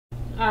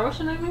Alright, what's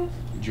your name?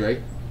 Drake.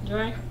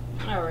 Drake.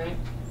 Alright.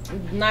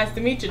 Nice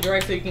to meet you,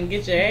 Drake, so you can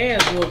get your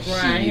ass whooped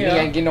around here. You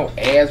ain't getting no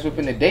ass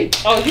whooping today.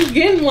 Oh, you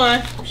getting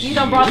one. You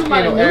done brought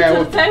somebody new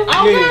to the table?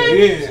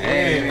 Okay.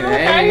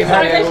 Okay, so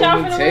they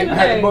y'all finna win I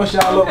had to bust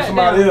y'all up with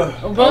somebody else.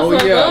 Oh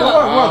yeah.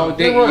 Oh,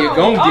 then you're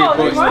gonna get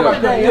busted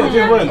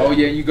up. Oh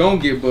yeah, you gonna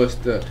get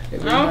busted up.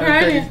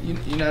 Okay.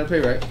 You know how to play,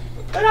 right?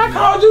 And I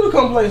called you to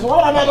come play, so why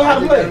would I not know how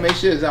to We gotta play? make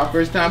sure it's our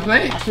first time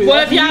playing. Well,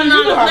 if y'all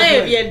know how to play,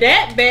 if you're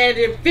that bad,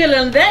 if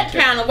feeling that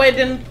kind of way,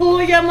 then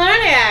pull your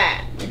money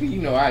out. Nigga, you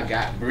know I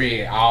got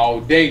bread all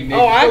day, nigga.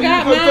 Oh, I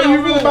got mine. So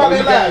you really about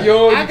that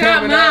life? I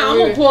got mine. I'm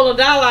gonna pull $1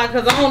 out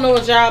because I don't know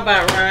what y'all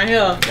about around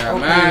here. Got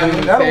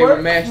mine. That'll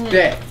work. Match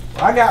that.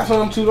 I got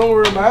some too, don't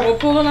worry about We'll it.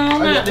 pull it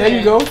on out. There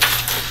you go.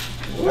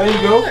 There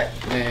you go.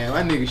 Man,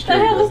 my nigga What straight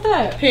the hell is up.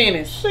 that?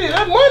 Pennies. Shit,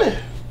 that's money.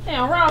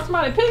 Damn, rob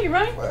somebody piggy,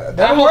 right? I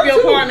That'll hope work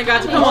your too. partner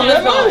got you. Come on,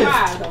 let's go.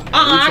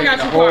 I got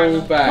your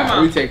partner. Come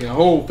on. We taking a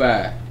whole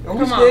 5. Don't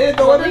be scared,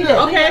 throw it in there.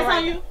 Okay, it's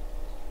on you.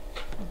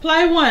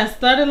 Play one.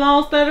 Study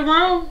long, study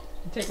wrong.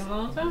 Taking a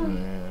long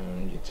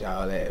time. Get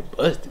y'all that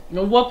busted.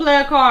 What play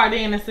a card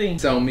in and see?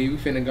 So me, we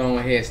finna go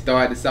ahead and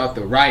start this out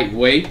the right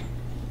way.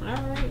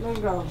 Alright, let's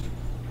go.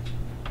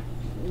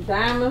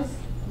 Diamonds,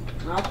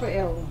 not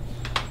forever.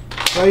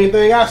 Same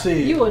thing I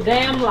said. You a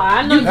damn lie.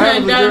 I know you That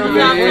ain't was a done girl,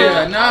 nothing.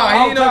 Yeah, no,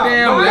 he ain't no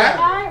damn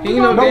lie. He ain't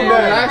no No damn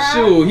lie. lie.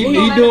 Sure, he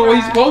doing what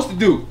he's supposed to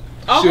do.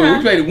 Okay. Sure,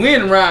 we play the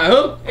win round,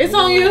 huh? It's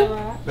on you.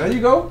 There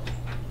you go.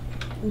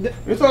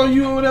 It's on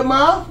you over there,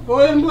 Miles. Go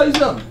ahead and play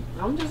something.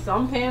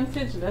 I'm paying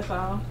attention, that's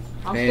all.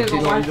 I'm Paying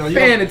still gonna watch.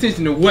 Paying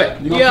attention to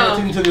what? You gonna pay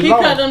attention to this He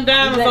law. cut them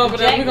diamonds Let over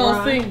the there. We jack gonna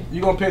run. see.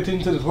 You gonna pay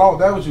attention to this law.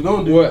 That's what you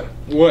gonna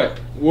do.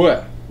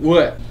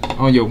 What?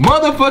 On your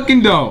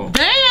motherfucking dome.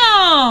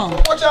 Damn.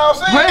 What y'all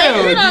saying?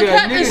 Hell You done yeah,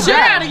 cut the nigga, shit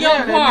out of your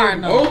yeah,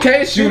 partner.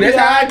 Okay, shoot, that's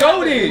how I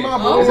go then. My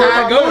boy. That's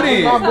how I go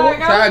then. My boy.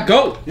 That's how I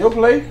go. Your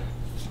play.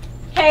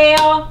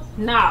 Hell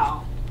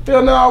no.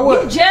 Hell no, You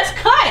what? just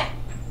cut.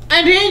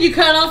 And then you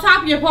cut on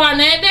top of your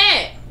partner at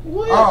that.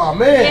 Oh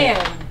man.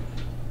 Yeah.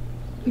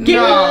 Give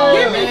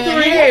me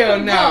 3. Hell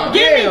no.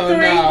 Give me Hell 3.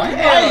 no. Hey,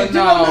 Hell you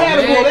no. don't have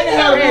a book. They can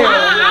have a book.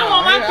 I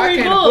want my 3 I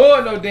can't books.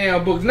 afford no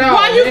damn books. No,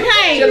 Why you man.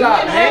 can't? Chill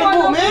out, You can't have a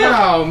book, man. man.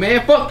 No,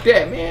 man. Fuck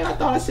that, man. I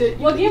thought I said.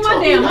 Well, give my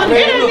told damn me money. not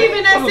It to ain't play.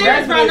 even that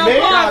serious about no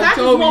man. cards. I just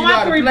told me want you know my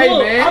how to 3 play,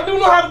 books. man. I do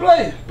know how to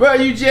play. Bro,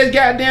 you just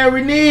goddamn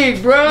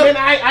reneged, bro. Man,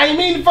 I ain't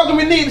mean to fucking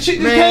renege. The shit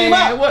just came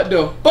Man, out. what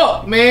the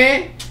fuck,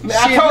 man? Man,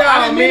 I Shit, told- I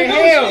nah, didn't mean man. to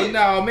do Hell shit.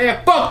 no, man.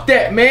 Fuck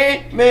that,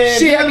 man. Man,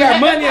 Shit, I got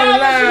man, money on the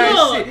line.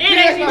 look, Shit. it Man, ain't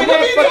that's my even what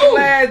we motherfucking do.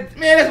 last.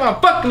 Man, that's my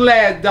fucking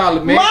last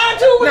dollar, man. Mine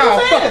too, what No, you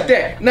saying? fuck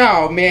that.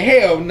 No, man.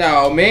 Hell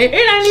no, man. It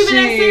ain't even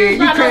that serious you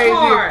about no crazy.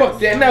 cards. Fuck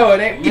that. No,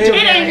 it ain't. Get your It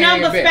ain't damn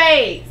number hand back.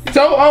 spades.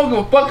 So I don't give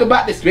a fuck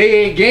about the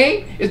spade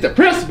game. It's the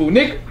principle,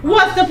 nigga.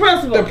 What's the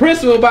principle? The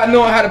principle about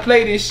knowing how to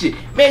play this shit.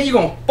 Man, you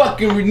gonna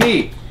fucking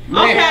renege.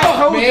 Man, Okay. I fuck,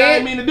 told you I man.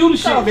 ain't mean to do the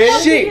shit, So, man. where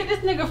Shit. you get this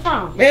nigga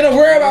from? Man, don't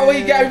worry about where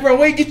you got me from.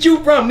 Where you get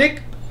you from, nigga?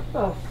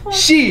 The fuck?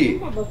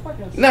 Shit.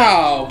 Motherfuckers.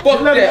 No,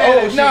 fuck Let him that. have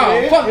Oh, that shit, no,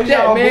 man. fuck It's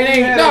that, y'all man. booty,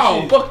 Ain't, have no,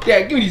 that shit. fuck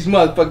that. Give me these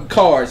motherfucking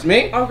cards,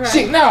 man. Okay.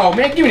 Shit, no,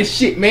 man. Give me the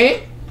shit, man.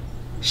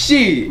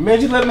 Shit. Man,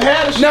 just let him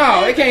have the shit. No,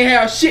 man. they can't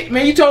have shit,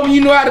 man. You told me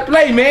you know how to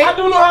play, I man.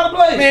 do know how to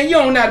play. Man, you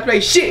don't know how to play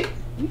shit.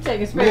 You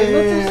taking spades a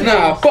little too Man. serious.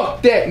 Nah,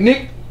 fuck that,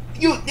 nigga.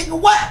 You, nigga,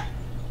 what?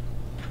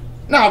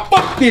 Nah,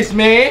 fuck this,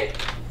 man.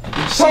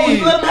 Told you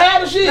Shit. let him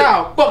have the shit.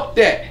 Nah, fuck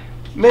that.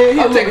 Man,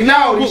 I'm taking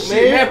all this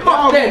shit, man.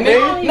 Fuck that,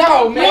 nigga.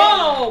 No, man.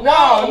 Whoa, No,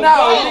 whoa, no,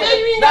 whoa. nigga. It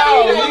ain't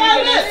No, even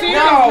nigga. that serious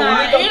No, now.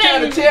 nigga. I'm It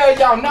trying ain't to tell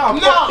y'all, no,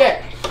 fuck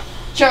that.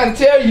 Trying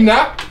to tell you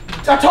now.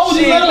 I told you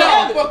Shit, let him no,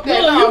 have it. fuck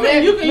that, Look, no, you can-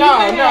 man. you can No,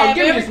 have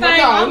give me this,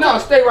 everything. no,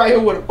 stay right here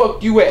where the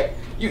fuck you at.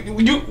 You,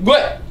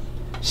 what?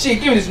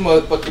 Shit, give me this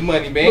motherfucking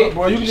money, man. Look,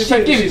 boy, you can just Shit,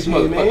 take give me this this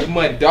shit, motherfucking man.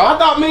 money, I dog.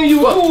 thought me and you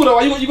were cool though.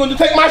 You gonna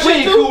just take my We shit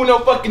ain't too? cool no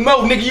fucking more,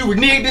 nigga. You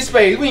reneged this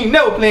space. We ain't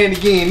never playing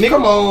again, nigga.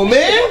 Come on,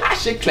 man. I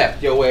should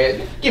clap your ass.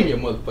 Nigga. Give me your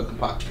motherfucking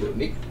pocketbook,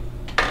 nigga.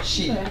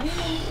 Shit.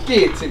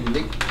 Give it to me,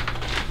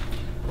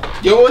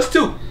 nigga. Yours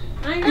too.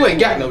 You ain't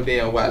got no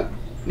damn wallet,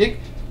 nigga.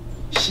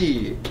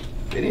 Shit.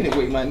 But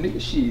anyway, my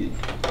nigga, shit.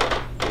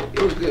 It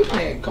was good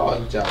playing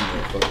cards with y'all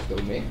motherfuckers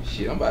though, man.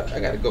 Shit, I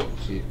gotta go.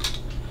 Shit.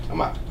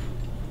 I'm out.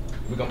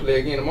 We gonna play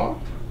again tomorrow?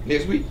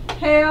 Next week?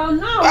 Hell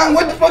no.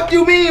 What the fuck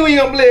you mean we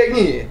gonna play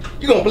again?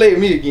 You gonna play with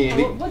me again,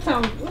 nigga. What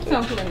time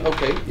play?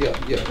 Okay, yeah.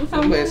 What We'll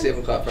time play at play?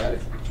 7 o'clock Friday.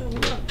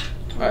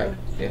 Alright,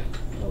 yeah.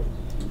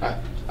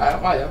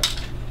 Alright, bye, y'all.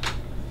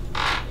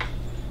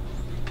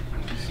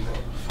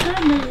 That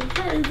nigga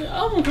crazy.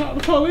 I'm gonna call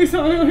the police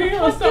on him. He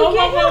gonna stole you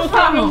my get him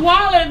motherfucking from?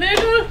 wallet,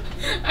 nigga.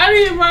 I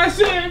need my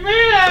shit, man.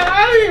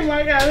 I need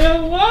my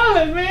goddamn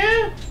wallet,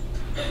 man.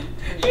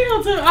 He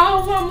done took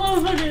all my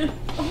motherfucking.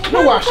 No,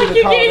 I Where the should fuck have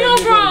you called getting that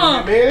him nigga,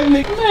 from? man.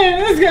 That nigga. Man,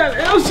 this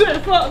goddamn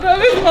shit fucked up.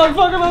 This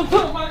motherfucker done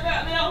took my